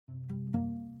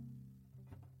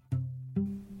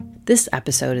This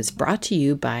episode is brought to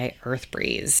you by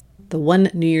EarthBreeze, the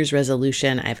one New Year's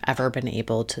resolution I've ever been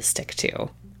able to stick to.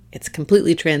 It's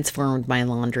completely transformed my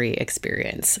laundry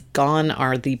experience. Gone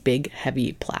are the big,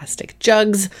 heavy plastic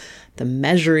jugs, the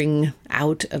measuring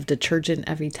out of detergent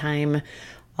every time.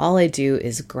 All I do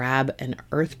is grab an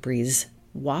EarthBreeze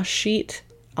wash sheet.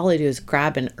 All I do is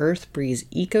grab an EarthBreeze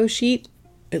Eco Sheet.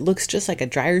 It looks just like a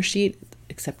dryer sheet,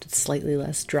 except it's slightly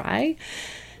less dry.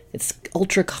 It's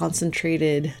ultra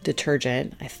concentrated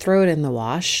detergent. I throw it in the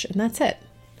wash and that's it.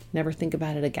 Never think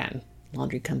about it again.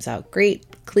 Laundry comes out great,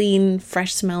 clean,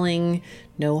 fresh smelling,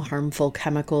 no harmful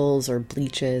chemicals or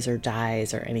bleaches or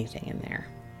dyes or anything in there.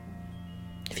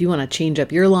 If you want to change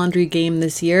up your laundry game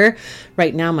this year,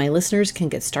 right now my listeners can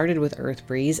get started with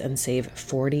EarthBreeze and save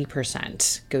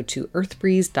 40%. Go to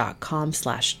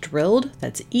earthbreeze.com/drilled.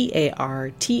 That's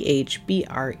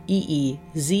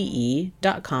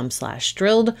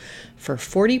EARTHBREEZE.com/drilled for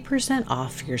 40%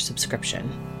 off your subscription.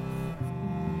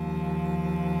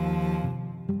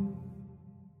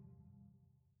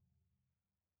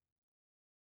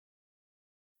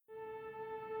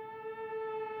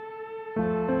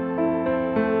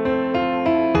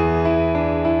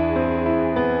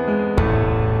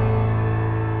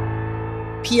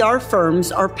 PR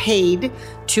firms are paid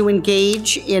to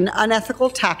engage in unethical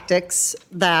tactics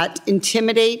that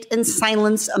intimidate and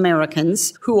silence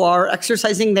Americans who are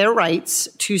exercising their rights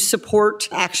to support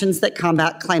actions that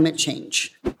combat climate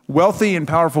change. Wealthy and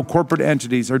powerful corporate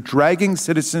entities are dragging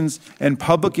citizens and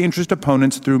public interest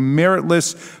opponents through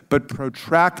meritless but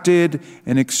protracted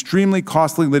and extremely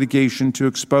costly litigation to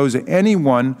expose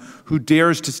anyone who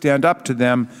dares to stand up to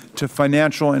them to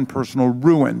financial and personal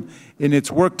ruin. In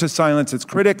its work to silence its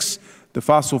critics, the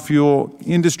fossil fuel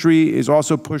industry is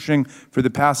also pushing for the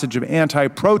passage of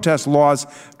anti-protest laws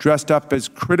dressed up as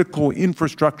critical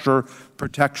infrastructure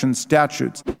protection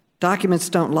statutes. Documents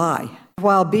don't lie.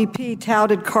 While BP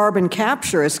touted carbon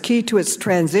capture as key to its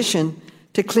transition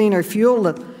to cleaner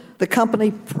fuel, the company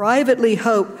privately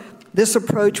hoped this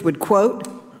approach would, quote,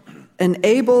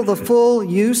 enable the full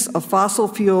use of fossil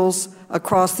fuels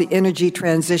across the energy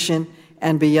transition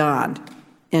and beyond,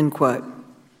 end quote.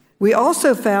 We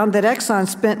also found that Exxon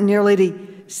spent nearly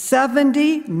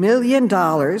 $70 million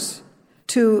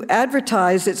to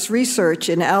advertise its research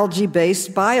in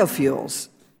algae-based biofuels.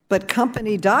 But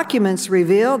company documents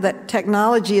reveal that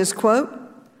technology is, quote,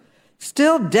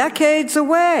 still decades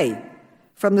away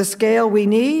from the scale we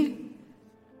need.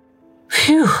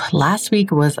 Phew, last week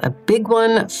was a big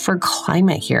one for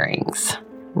climate hearings.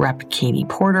 Rep. Katie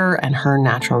Porter and her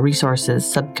Natural Resources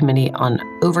Subcommittee on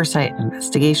Oversight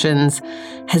Investigations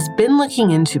has been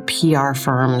looking into PR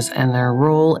firms and their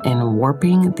role in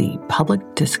warping the public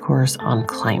discourse on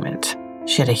climate.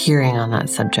 She had a hearing on that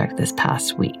subject this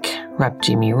past week. Rep.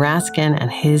 Jamie Raskin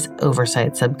and his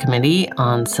Oversight Subcommittee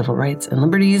on Civil Rights and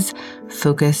Liberties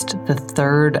focused the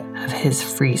third of his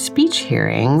free speech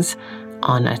hearings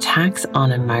on attacks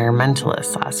on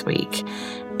environmentalists last week.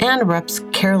 And Reps.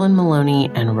 Carolyn Maloney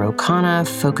and Ro Khanna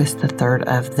focused the third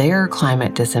of their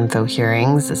climate disinfo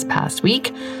hearings this past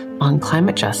week on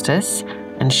climate justice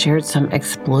and shared some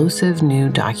explosive new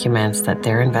documents that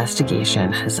their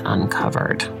investigation has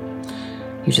uncovered.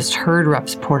 You just heard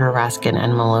Reps. Porter, Raskin,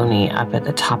 and Maloney up at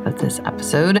the top of this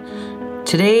episode.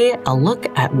 Today, a look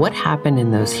at what happened in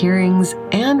those hearings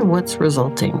and what's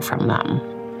resulting from them.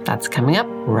 That's coming up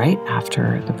right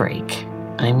after the break.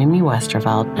 I'm Mimi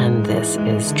Westerveld, and this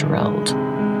is Drilled.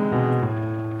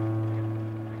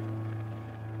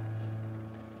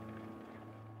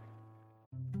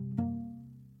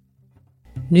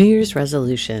 New Year's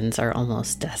resolutions are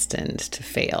almost destined to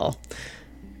fail.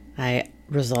 I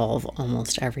resolve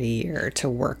almost every year to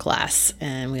work less,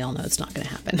 and we all know it's not going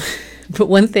to happen. But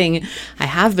one thing I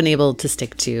have been able to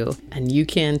stick to, and you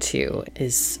can too,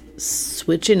 is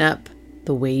switching up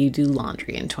the way you do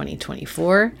laundry in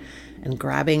 2024 and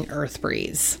grabbing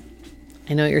EarthBreeze.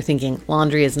 I know you're thinking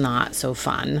laundry is not so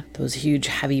fun. Those huge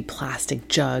heavy plastic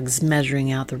jugs,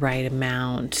 measuring out the right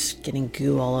amount, getting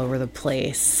goo all over the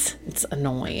place. It's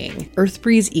annoying.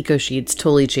 EarthBreeze Eco Sheets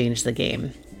totally changed the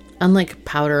game. Unlike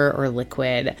powder or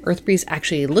liquid, EarthBreeze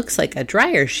actually looks like a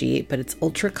dryer sheet, but it's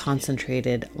ultra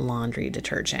concentrated laundry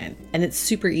detergent. And it's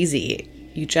super easy.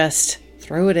 You just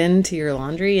throw it into your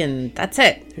laundry and that's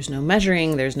it. There's no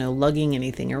measuring, there's no lugging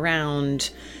anything around.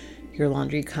 Your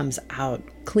laundry comes out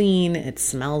clean, it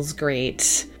smells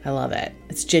great. I love it.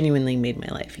 It's genuinely made my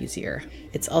life easier.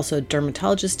 It's also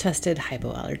dermatologist tested,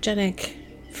 hypoallergenic,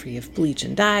 free of bleach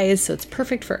and dyes, so it's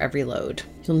perfect for every load.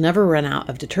 You'll never run out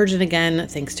of detergent again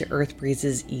thanks to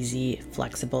EarthBreeze's easy,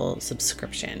 flexible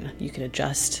subscription. You can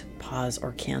adjust, pause,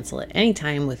 or cancel at any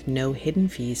time with no hidden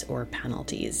fees or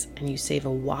penalties, and you save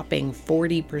a whopping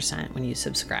 40% when you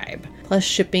subscribe. Plus,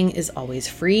 shipping is always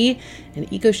free, and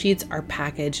EcoSheets are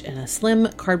packaged in a slim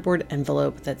cardboard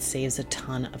envelope that saves a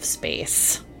ton of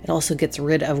space. It also gets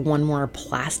rid of one more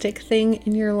plastic thing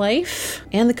in your life,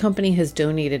 and the company has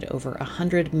donated over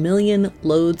 100 million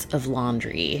loads of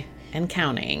laundry and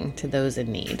counting to those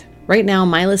in need. Right now,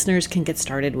 my listeners can get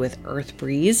started with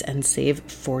EarthBreeze and save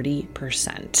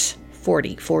 40%.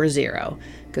 40. Go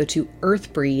to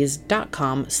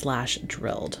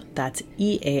earthbreeze.com/drilled. That's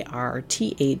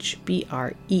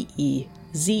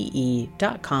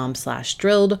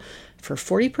EARTHBREEZE.com/drilled for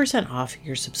 40% off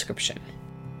your subscription.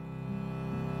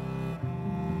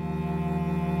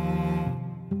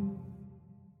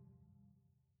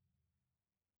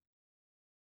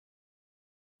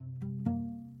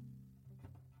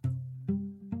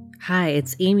 Hi,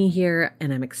 it's Amy here,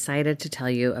 and I'm excited to tell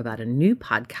you about a new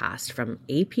podcast from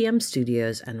APM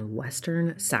Studios and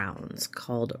Western Sounds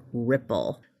called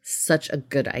Ripple. Such a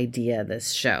good idea,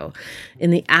 this show.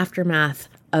 In the aftermath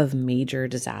of major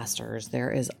disasters,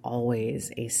 there is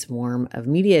always a swarm of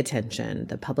media attention.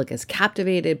 The public is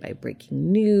captivated by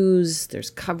breaking news, there's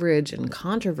coverage and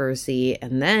controversy,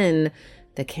 and then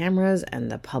the cameras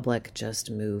and the public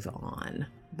just move on.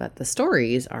 But the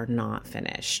stories are not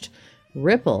finished.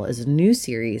 Ripple is a new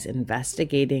series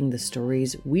investigating the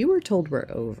stories we were told were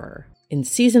over. In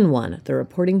season 1, the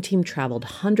reporting team traveled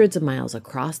hundreds of miles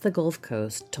across the Gulf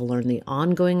Coast to learn the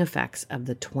ongoing effects of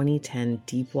the 2010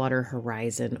 Deepwater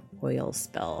Horizon oil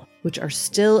spill, which are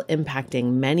still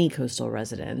impacting many coastal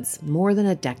residents more than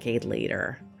a decade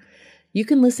later. You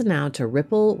can listen now to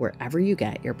Ripple wherever you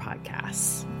get your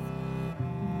podcasts.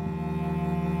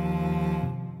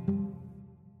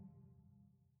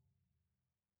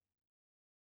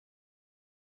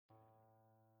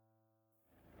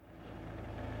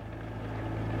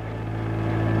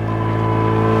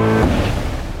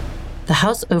 The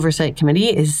House Oversight Committee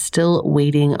is still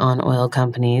waiting on oil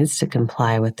companies to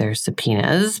comply with their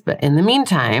subpoenas, but in the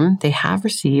meantime, they have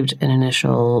received an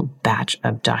initial batch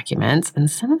of documents, and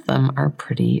some of them are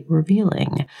pretty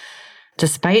revealing.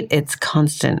 Despite its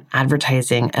constant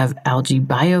advertising of algae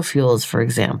biofuels, for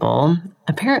example,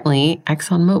 apparently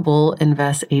ExxonMobil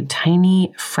invests a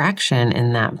tiny fraction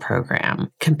in that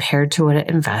program compared to what it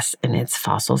invests in its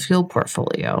fossil fuel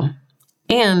portfolio.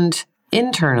 And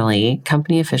internally,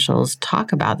 company officials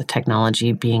talk about the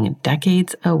technology being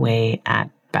decades away at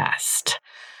best.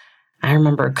 I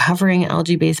remember covering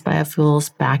algae-based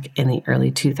biofuels back in the early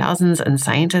 2000s, and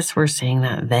scientists were saying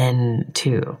that then,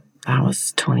 too. That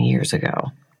was 20 years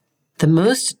ago. The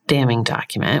most damning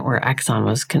document where Exxon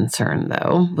was concerned,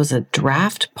 though, was a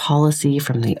draft policy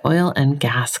from the Oil and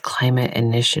Gas Climate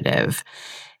Initiative.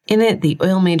 In it, the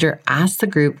oil major asked the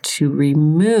group to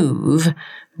remove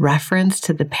reference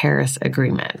to the Paris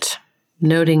Agreement,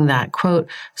 noting that, quote,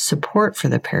 support for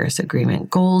the Paris Agreement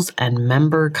goals and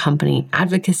member company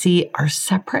advocacy are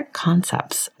separate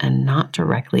concepts and not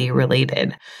directly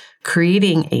related,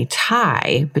 creating a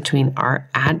tie between our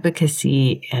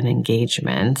advocacy and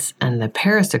engagements and the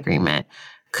Paris Agreement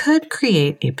could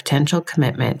create a potential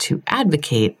commitment to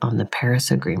advocate on the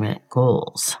Paris Agreement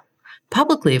goals.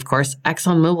 Publicly, of course,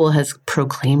 ExxonMobil has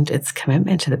proclaimed its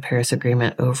commitment to the Paris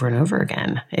Agreement over and over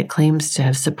again. It claims to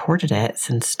have supported it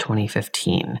since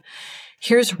 2015.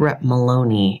 Here's Rep.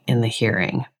 Maloney in the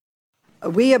hearing.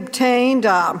 We obtained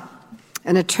an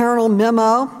internal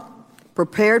memo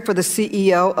prepared for the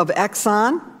CEO of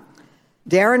Exxon,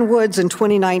 Darren Woods, in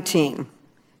 2019.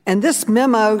 And this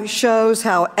memo shows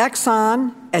how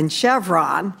Exxon and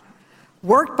Chevron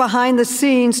worked behind the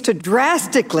scenes to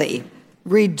drastically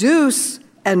reduce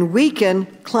and weaken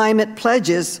climate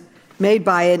pledges made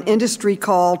by an industry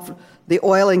called the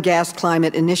Oil and Gas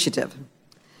Climate Initiative.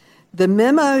 The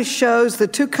memo shows the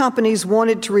two companies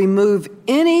wanted to remove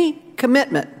any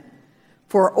commitment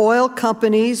for oil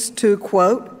companies to,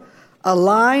 quote,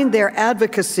 align their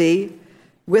advocacy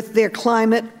with their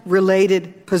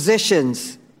climate-related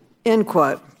positions, end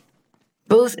quote.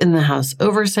 Both in the House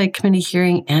Oversight Committee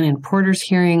hearing and in Porter's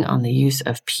hearing on the use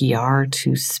of PR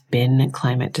to spin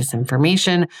climate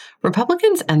disinformation,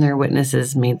 Republicans and their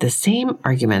witnesses made the same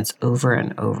arguments over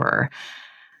and over.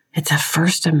 It's a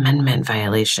First Amendment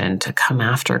violation to come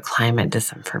after climate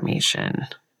disinformation.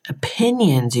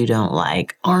 Opinions you don't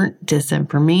like aren't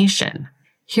disinformation.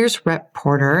 Here's Rep.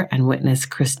 Porter and witness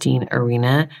Christine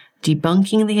Arena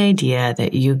debunking the idea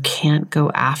that you can't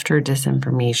go after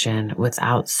disinformation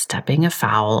without stepping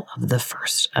afoul of the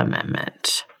First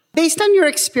Amendment. Based on your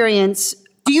experience,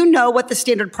 do you know what the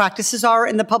standard practices are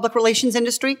in the public relations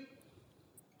industry?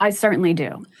 I certainly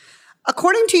do.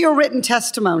 According to your written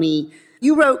testimony,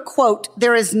 you wrote, quote,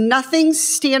 "There is nothing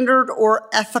standard or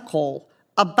ethical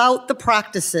about the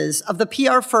practices of the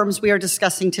PR firms we are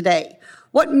discussing today.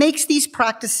 What makes these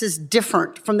practices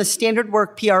different from the standard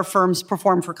work PR firms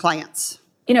perform for clients?"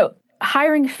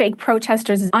 Hiring fake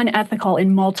protesters is unethical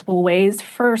in multiple ways.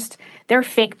 First, they're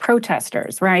fake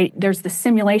protesters, right? There's the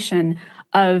simulation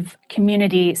of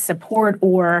community support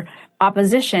or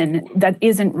opposition that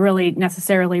isn't really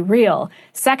necessarily real.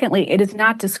 Secondly, it is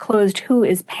not disclosed who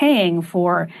is paying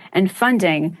for and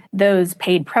funding those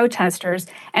paid protesters.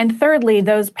 And thirdly,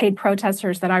 those paid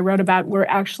protesters that I wrote about were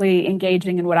actually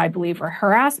engaging in what I believe are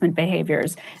harassment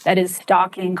behaviors, that is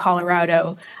stalking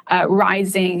Colorado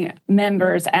Rising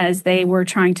members as they were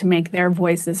trying to make their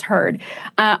voices heard.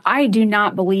 I do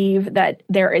not believe that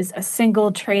there is a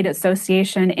single trade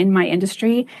association in my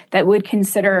industry that would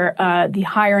consider the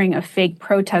hiring of fake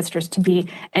protesters to be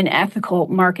an ethical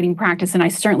marketing practice, and I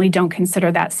certainly don't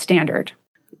consider that standard.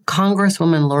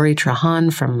 Congresswoman Lori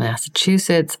Trahan from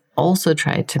Massachusetts also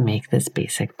tried to make this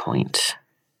basic point.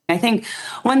 I think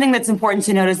one thing that's important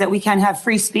to note is that we can have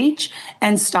free speech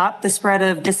and stop the spread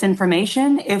of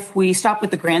disinformation if we stop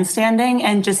with the grandstanding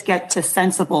and just get to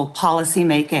sensible policy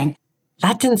making.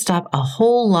 That didn't stop a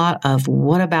whole lot of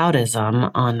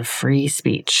whataboutism on free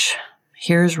speech.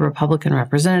 Here's Republican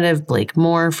Representative Blake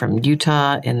Moore from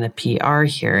Utah in the PR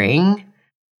hearing.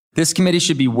 This committee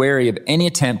should be wary of any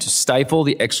attempt to stifle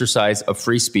the exercise of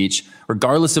free speech,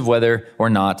 regardless of whether or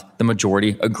not the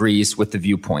majority agrees with the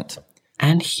viewpoint.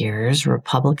 And here's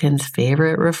Republicans'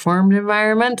 favorite reformed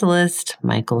environmentalist,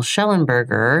 Michael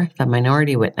Schellenberger, the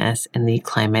minority witness in the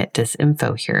Climate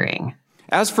Disinfo hearing.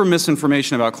 As for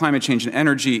misinformation about climate change and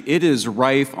energy, it is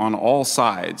rife on all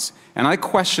sides. And I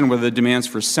question whether the demands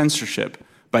for censorship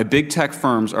by big tech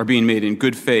firms are being made in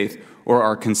good faith or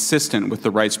are consistent with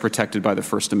the rights protected by the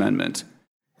First Amendment.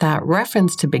 That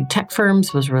reference to big tech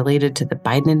firms was related to the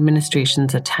Biden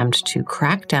administration's attempt to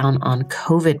crack down on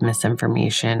COVID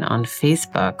misinformation on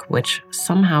Facebook, which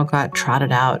somehow got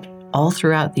trotted out all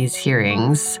throughout these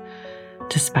hearings,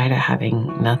 despite it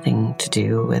having nothing to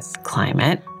do with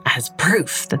climate, as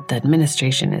proof that the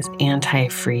administration is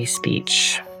anti-free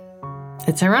speech.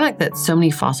 It's ironic that so many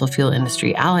fossil fuel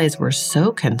industry allies were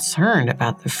so concerned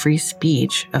about the free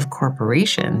speech of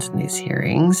corporations in these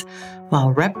hearings,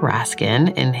 while Rep.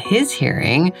 Raskin, in his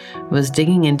hearing, was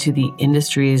digging into the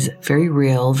industry's very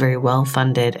real, very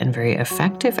well-funded, and very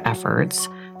effective efforts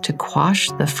to quash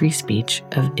the free speech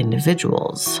of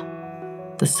individuals.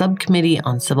 The Subcommittee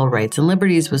on Civil Rights and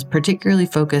Liberties was particularly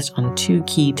focused on two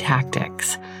key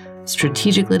tactics: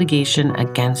 strategic litigation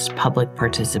against public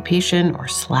participation, or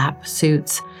SLAPP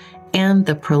suits, and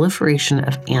the proliferation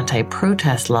of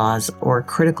anti-protest laws, or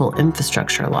critical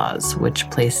infrastructure laws, which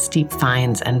place steep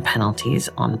fines and penalties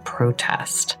on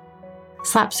protest.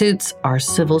 SLAPP suits are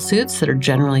civil suits that are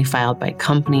generally filed by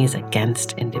companies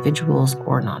against individuals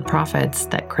or nonprofits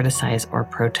that criticize or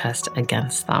protest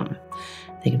against them.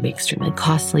 They can be extremely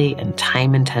costly and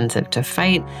time-intensive to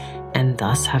fight, and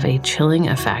thus have a chilling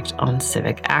effect on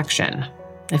civic action.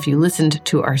 If you listened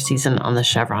to our season on the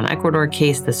Chevron Ecuador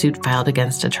case, the suit filed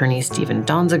against attorney Stephen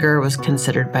Donziger was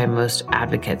considered by most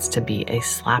advocates to be a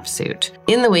SLAPP suit.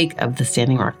 In the wake of the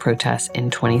Standing Rock protests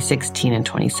in 2016 and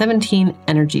 2017,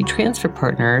 Energy Transfer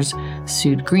Partners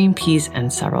sued Greenpeace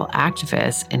and several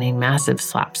activists in a massive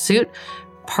SLAPP suit,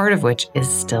 part of which is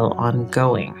still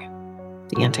ongoing.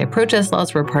 The anti-protest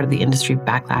laws were part of the industry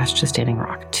backlash to Standing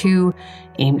Rock 2,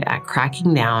 aimed at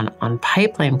cracking down on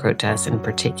pipeline protests in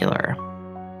particular.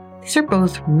 These are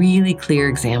both really clear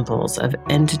examples of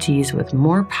entities with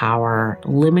more power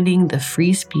limiting the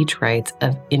free speech rights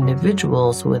of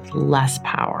individuals with less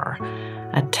power,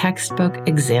 a textbook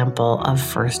example of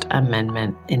First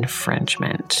Amendment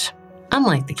infringement,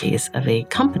 unlike the case of a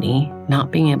company not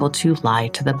being able to lie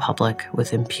to the public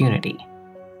with impunity.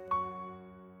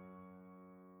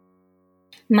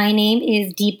 My name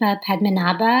is Deepa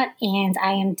Padmanabha, and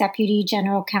I am Deputy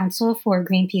General Counsel for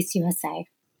Greenpeace USA.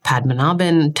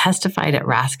 Padmanabhan testified at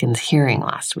Raskin's hearing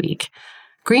last week.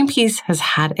 Greenpeace has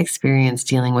had experience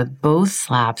dealing with both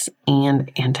SLAPPs and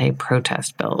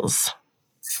anti-protest bills.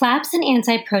 SLAPPs and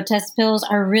anti-protest bills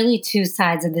are really two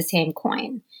sides of the same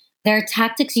coin. They're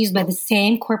tactics used by the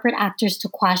same corporate actors to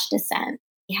quash dissent.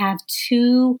 We have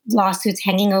two lawsuits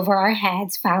hanging over our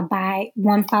heads,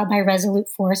 one filed by Resolute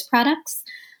Forest Products,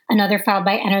 another filed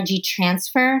by Energy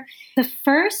Transfer. The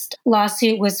first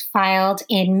lawsuit was filed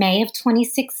in May of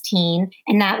 2016,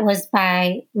 and that was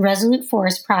by Resolute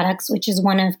Forest Products, which is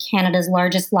one of Canada's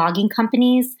largest logging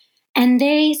companies. And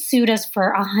they sued us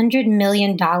for $100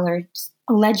 million,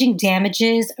 alleging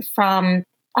damages from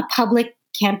a public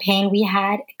campaign we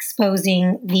had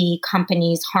exposing the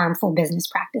company's harmful business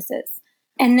practices.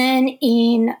 And then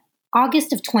in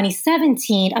August of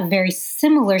 2017, a very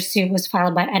similar suit was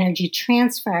filed by Energy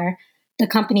Transfer, the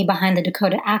company behind the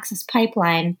Dakota Access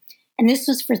Pipeline. And this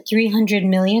was for $300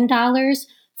 million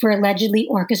for allegedly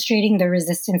orchestrating the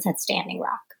resistance at Standing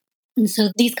Rock. And so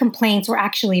these complaints were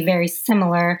actually very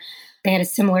similar. They had a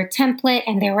similar template,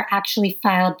 and they were actually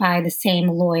filed by the same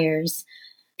lawyers.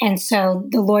 And so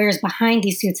the lawyers behind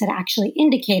these suits had actually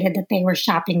indicated that they were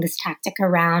shopping this tactic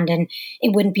around, and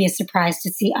it wouldn't be a surprise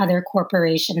to see other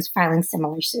corporations filing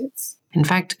similar suits. In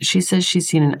fact, she says she's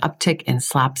seen an uptick in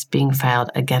SLAPs being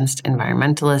filed against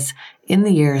environmentalists in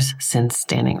the years since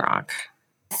Standing Rock.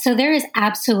 So there has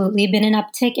absolutely been an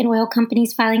uptick in oil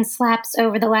companies filing SLAPs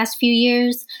over the last few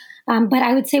years. But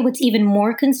I would say what's even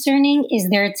more concerning is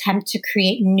their attempt to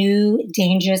create new,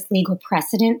 dangerous legal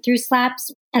precedent through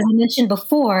SLAPs. As I mentioned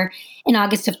before, in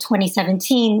August of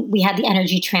 2017, we had the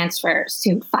Energy Transfer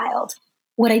suit filed.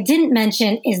 What I didn't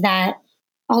mention is that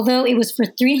although it was for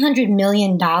 $300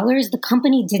 million, the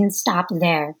company didn't stop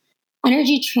there.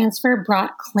 Energy Transfer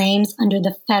brought claims under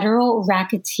the Federal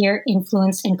Racketeer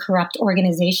Influenced and Corrupt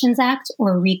Organizations Act,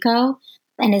 or RICO.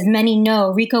 And as many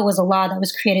know, RICO was a law that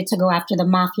was created to go after the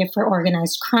mafia for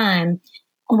organized crime.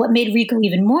 And what made RICO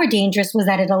even more dangerous was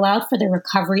that it allowed for the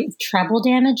recovery of treble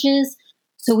damages.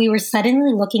 So we were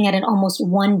suddenly looking at an almost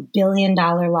 $1 billion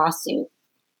lawsuit.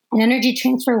 And Energy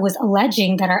Transfer was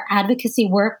alleging that our advocacy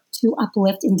work to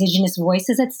uplift Indigenous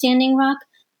voices at Standing Rock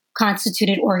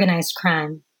constituted organized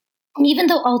crime. And even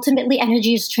though ultimately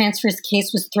Energy Transfer's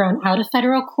case was thrown out of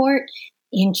federal court,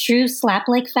 in true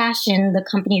SLAP-like fashion, the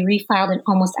company refiled an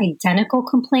almost identical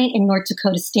complaint in North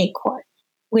Dakota State Court,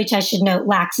 which I should note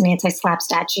lacks an anti-SLAP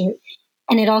statute.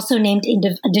 And it also named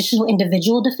additional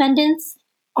individual defendants.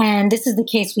 And this is the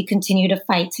case we continue to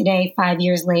fight today, 5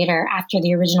 years later, after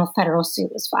the original federal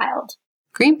suit was filed.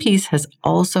 Greenpeace has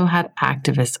also had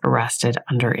activists arrested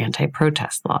under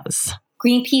anti-protest laws.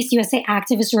 Greenpeace USA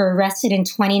activists were arrested in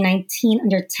 2019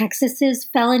 under Texas's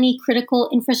felony critical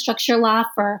infrastructure law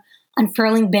for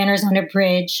unfurling banners on a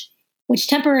bridge, which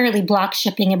temporarily blocked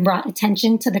shipping and brought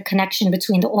attention to the connection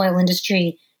between the oil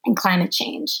industry and climate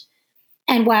change.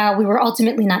 And while we were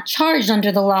ultimately not charged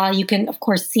under the law, you can, of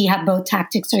course, see how both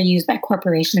tactics are used by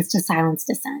corporations to silence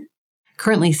dissent.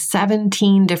 Currently,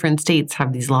 17 different states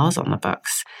have these laws on the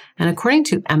books. And according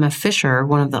to Emma Fisher,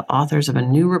 one of the authors of a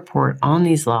new report on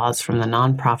these laws from the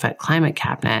nonprofit Climate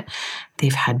Cabinet,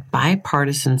 they've had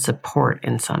bipartisan support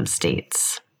in some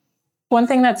states. One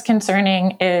thing that's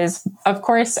concerning is, of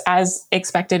course, as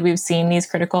expected, we've seen these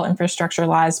critical infrastructure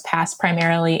laws pass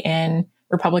primarily in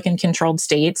Republican-controlled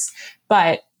states,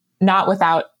 but not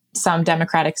without some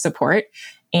Democratic support.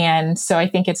 And so I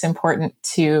think it's important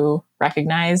to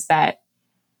recognize that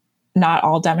not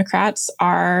all Democrats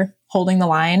are holding the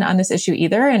line on this issue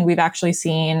either. And we've actually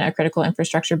seen a critical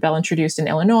infrastructure bill introduced in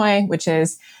Illinois, which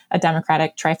is a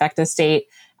Democratic trifecta state.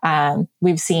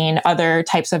 We've seen other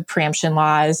types of preemption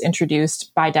laws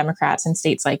introduced by Democrats in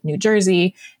states like New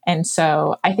Jersey. And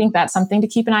so I think that's something to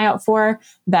keep an eye out for,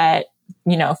 that,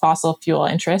 fossil fuel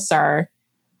interests they're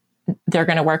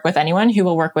going to work with anyone who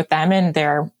will work with them. And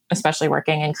they're especially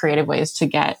working in creative ways to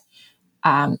get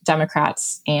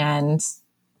Democrats and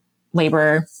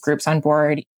labor groups on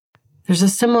board. There's a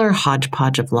similar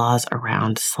hodgepodge of laws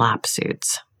around SLAP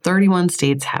suits. 31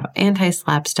 states have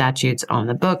anti-SLAP statutes on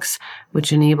the books,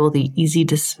 which enable the easy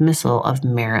dismissal of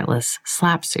meritless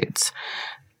SLAP suits.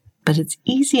 But it's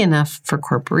easy enough for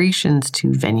corporations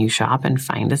to venue shop and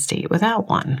find a state without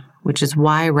one, which is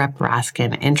why Rep.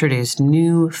 Raskin introduced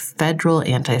new federal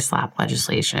anti-SLAP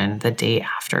legislation the day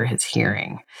after his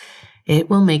hearing. It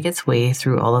will make its way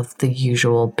through all of the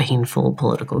usual painful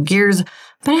political gears,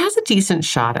 but it has a decent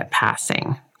shot at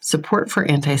passing. Support for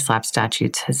anti-SLAP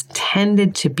statutes has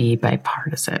tended to be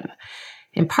bipartisan,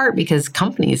 in part because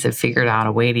companies have figured out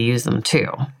a way to use them too.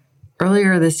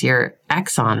 Earlier this year,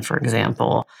 Exxon, for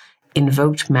example,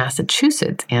 invoked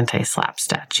Massachusetts' anti-SLAP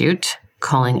statute,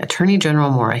 calling Attorney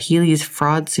General Maura Healey's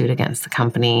fraud suit against the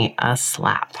company a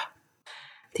SLAP.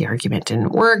 The argument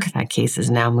didn't work. That case is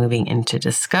now moving into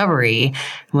discovery.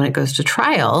 When it goes to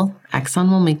trial, Exxon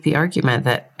will make the argument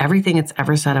that everything it's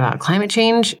ever said about climate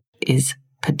change is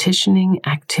petitioning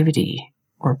activity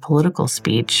or political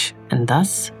speech, and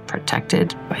thus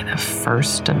protected by the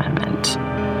First Amendment.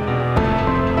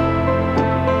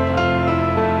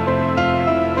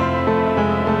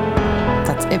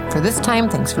 it for this time.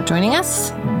 Thanks for joining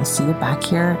us, and we'll see you back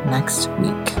here next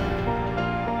week.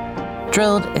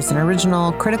 Drilled is an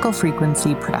original Critical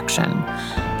Frequency production.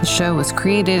 The show was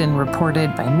created and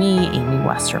reported by me, Amy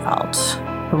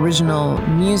Westervelt. Original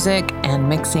music and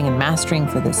mixing and mastering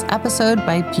for this episode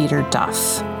by Peter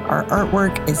Duff. Our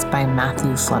artwork is by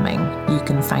Matthew Fleming. You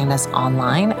can find us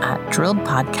online at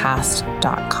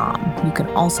drilledpodcast.com. You can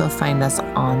also find us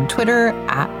on Twitter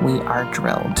at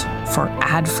WeAreDrilled. For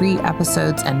ad-free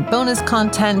episodes and bonus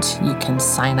content, you can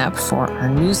sign up for our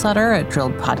newsletter at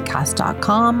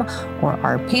drilledpodcast.com or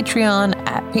our Patreon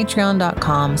at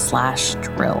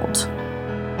patreon.com/drilled.